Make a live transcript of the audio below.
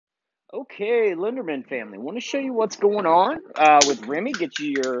Okay, Linderman family, want to show you what's going on with Remy. Get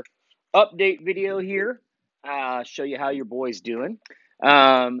you your update video here. Show you how your boy's doing.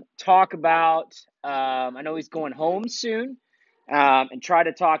 Talk about, I know he's going home soon, and try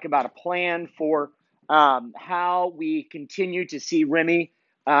to talk about a plan for how we continue to see Remy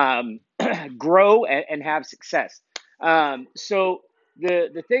grow and have success. So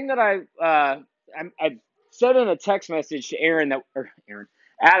the thing that I've said in a text message to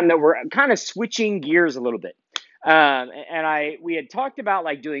Adam, that we're kind of switching gears a little bit. And we had talked about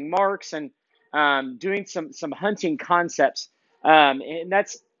like doing marks and doing some hunting concepts, and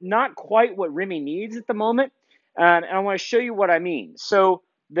that's not quite what Remy needs at the moment. And I want to show you what I mean. So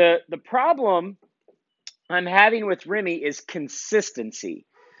the problem I'm having with Remy is consistency.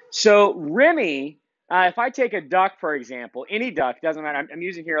 So Remy, if I take a duck for example, any duck doesn't matter. I'm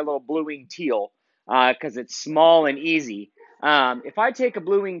using here a little blue-winged teal because it's small and easy. If I take a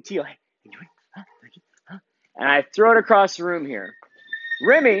blue-winged teal, hey, and I throw it across the room here,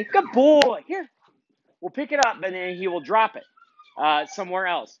 Remy, good boy, here, will pick it up and then he will drop it somewhere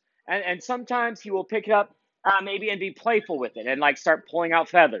else. And sometimes he will pick it up maybe and be playful with it and like start pulling out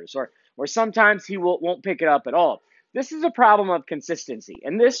feathers, or sometimes he won't pick it up at all. This is a problem of consistency,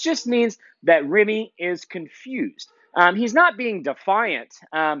 and this just means that Remy is confused. He's not being defiant.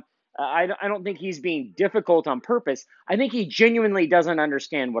 I don't think he's being difficult on purpose. I think he genuinely doesn't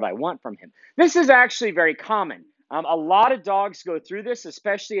understand what I want from him. This is actually very common. A lot of dogs go through this,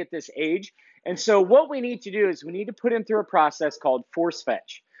 especially at this age. And so what we need to do is we need to put him through a process called force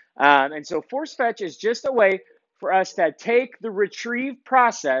fetch. And so force fetch is just a way for us to take the retrieve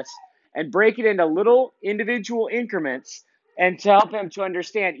process and break it into little individual increments and to help him to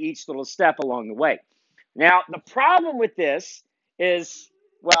understand each little step along the way. Now, the problem with this is,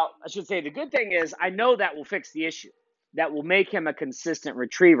 well, I should say the good thing is I know that will fix the issue. That will make him a consistent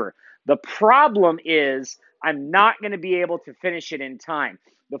retriever. The problem is I'm not going to be able to finish it in time.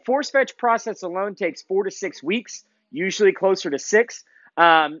 The force fetch process alone takes 4 to 6 weeks, usually closer to 6.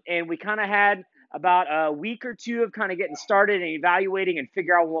 And we kind of had about a week or two of kind of getting started and evaluating and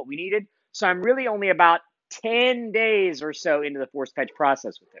figure out what we needed. So I'm really only about 10 days or so into the force fetch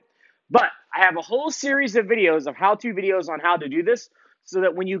process with him. But I have a whole series of videos of how-to videos on how to do this so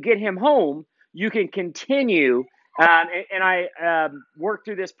that when you get him home, you can continue. And I worked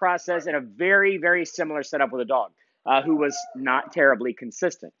through this process in a very, very similar setup with a dog who was not terribly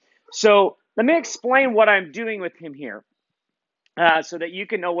consistent. So let me explain what I'm doing with him here so that you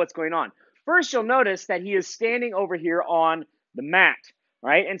can know what's going on. First, you'll notice that he is standing over here on the mat,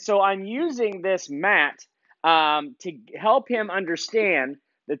 right? And so I'm using this mat to help him understand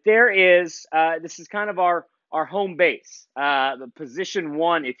that there is, this is kind of our home base, the position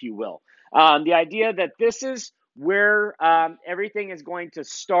one, if you will. The idea that this is where everything is going to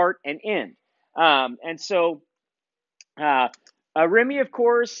start and end. And so Remy, of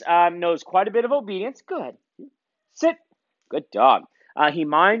course, knows quite a bit of obedience. Good. Sit. Good dog. He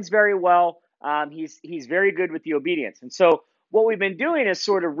minds very well. He's very good with the obedience. And so what we've been doing is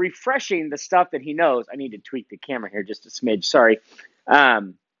sort of refreshing the stuff that he knows. I need to tweak the camera here just a smidge. Sorry.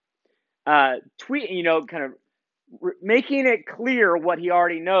 Kind of making it clear what he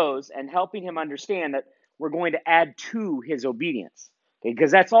already knows and helping him understand that we're going to add to his obedience. Okay,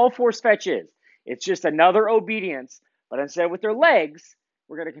 because that's all force fetch is. It's just another obedience, but instead with their legs,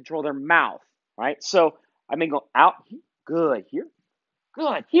 we're going to control their mouth, right? So I'm going to go out. Good. Here.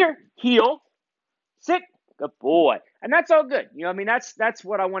 Good. Here. Heel. Sit. Good boy. And that's all good. You know, I mean, that's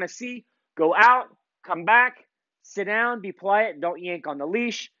what I want to see. Go out, come back, sit down, be polite, don't yank on the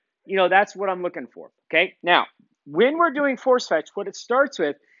leash. You know, that's what I'm looking for. Okay. Now, when we're doing force fetch, what it starts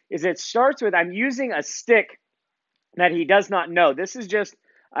with is I'm using a stick that he does not know. This is just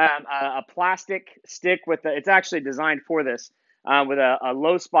a plastic stick it's actually designed for this with a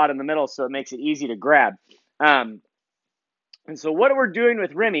low spot in the middle, so it makes it easy to grab. And so what we're doing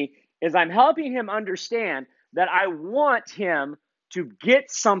with Remy is I'm helping him understand that I want him to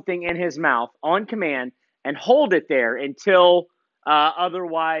get something in his mouth on command and hold it there until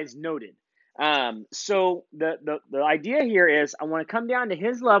otherwise noted. So the idea here is I want to come down to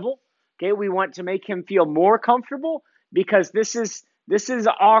his level. Okay, we want to make him feel more comfortable because this is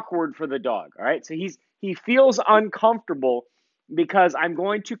awkward for the dog. All right, so he feels uncomfortable because I'm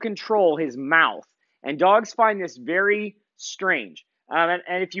going to control his mouth, and dogs find this very strange. And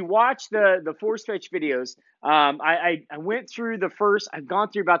if you watch the force fetch videos, I went through I've gone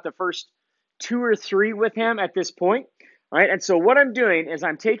through about the first 2 or 3 with him at this point, right? And so what I'm doing is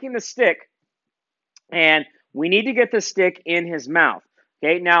I'm taking the stick, and we need to get the stick in his mouth.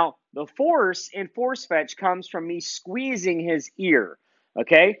 Okay, now the force in force fetch comes from me squeezing his ear.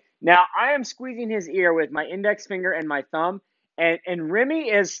 Okay, Now I am squeezing his ear with my index finger and my thumb, and Remy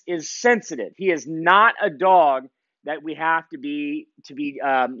is sensitive. He is not a dog that we have to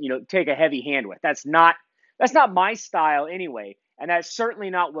take a heavy hand with. That's not my style anyway, and that's certainly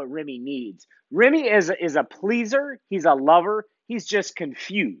not what Remy needs. Remy is a pleaser. He's a lover. He's just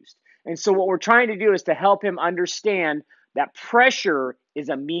confused. And so what we're trying to do is to help him understand that pressure is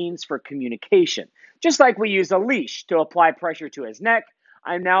a means for communication. Just like we use a leash to apply pressure to his neck,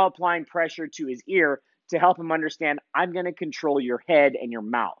 I'm now applying pressure to his ear to help him understand I'm going to control your head and your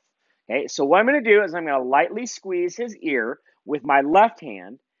mouth. Okay, so what I'm going to do is I'm going to lightly squeeze his ear with my left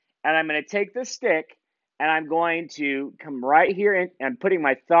hand, and I'm going to take the stick and I'm going to come right here and I'm putting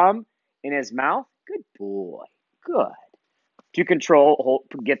my thumb in his mouth. Good boy. Good. To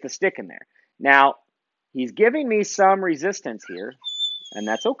get the stick in there. Now, he's giving me some resistance here, and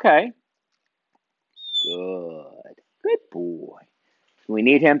that's okay. Good. Good boy. We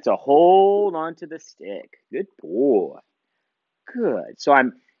need him to hold onto the stick. Good boy. Good. So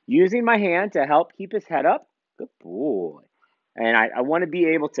I'm using my hand to help keep his head up. Good boy. And I want to be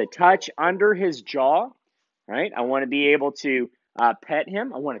able to touch under his jaw, right? I want to be able to pet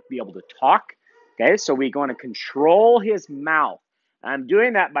him. I want to be able to talk. Okay, so we're going to control his mouth. I'm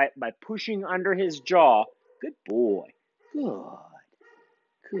doing that by pushing under his jaw. Good boy. Good.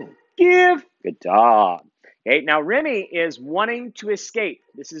 Good. Give. Good dog. Okay, now Remy is wanting to escape.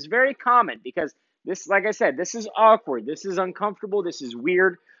 This is very common because this, like I said, this is awkward. This is uncomfortable. This is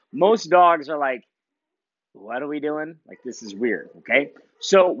weird. Most dogs are like, what are we doing? Like, this is weird, okay?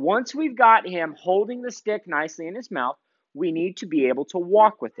 So once we've got him holding the stick nicely in his mouth, we need to be able to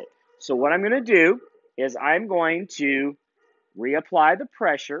walk with it. So what I'm going to do is I'm going to reapply the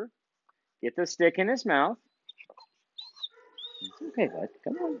pressure, get the stick in his mouth. It's okay, bud.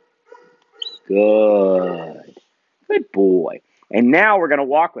 Come on. Good. Good boy. And now we're going to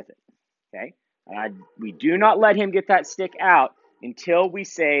walk with it, okay? We do not let him get that stick out until we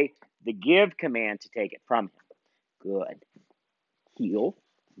say the give command to take it from him. Good. Heel.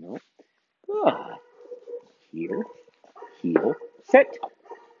 No. Good. Here. Heel. Sit.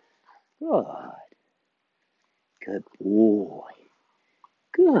 Good. Good boy.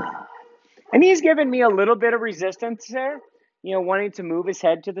 Good. And he's given me a little bit of resistance there, wanting to move his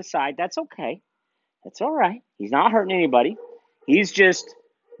head to the side. That's okay. That's all right. He's not hurting anybody. He's just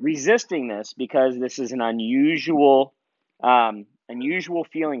resisting this because this is an unusual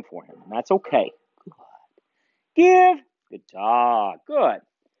feeling for him. And that's okay. Good. Give. Good dog. Good.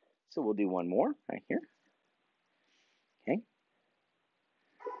 So we'll do one more right here. Okay.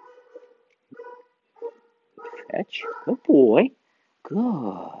 Fetch. Good boy. Good.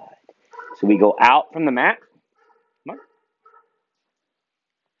 So we go out from the mat. Come on.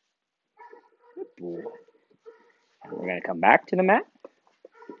 Good boy. And we're going to come back to the mat.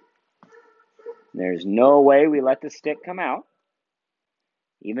 There's no way we let the stick come out.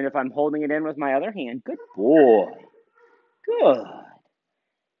 Even if I'm holding it in with my other hand. Good boy. Good.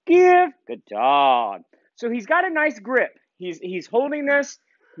 Give. Good dog. So he's got a nice grip. He's holding this.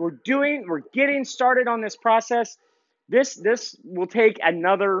 We're getting started on this process. This will take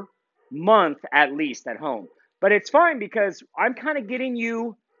another month at least at home. But it's fine because I'm kind of getting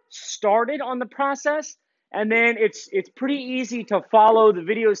you started on the process, and then it's pretty easy to follow the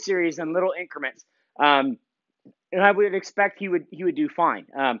video series in little increments. And I would expect he would do fine.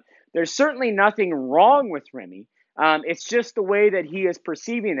 There's certainly nothing wrong with Remy. It's just the way that he is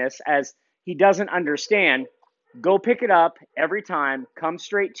perceiving this as he doesn't understand. Go pick it up every time. Come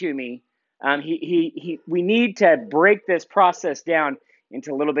straight to me. We need to break this process down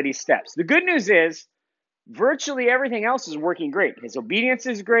into little bitty steps. The good news is virtually everything else is working great. His obedience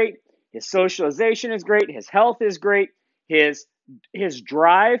is great. His socialization is great. His health is great. His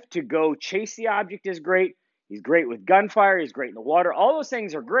drive to go chase the object is great. He's great with gunfire. He's great in the water. All those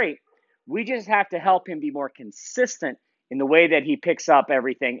things are great. We just have to help him be more consistent in the way that he picks up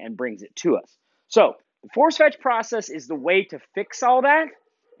everything and brings it to us. So the force fetch process is the way to fix all that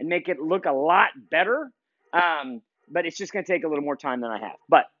and make it look a lot better. But it's just going to take a little more time than I have.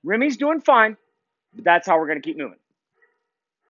 But Remy's doing fine. But that's how we're going to keep moving.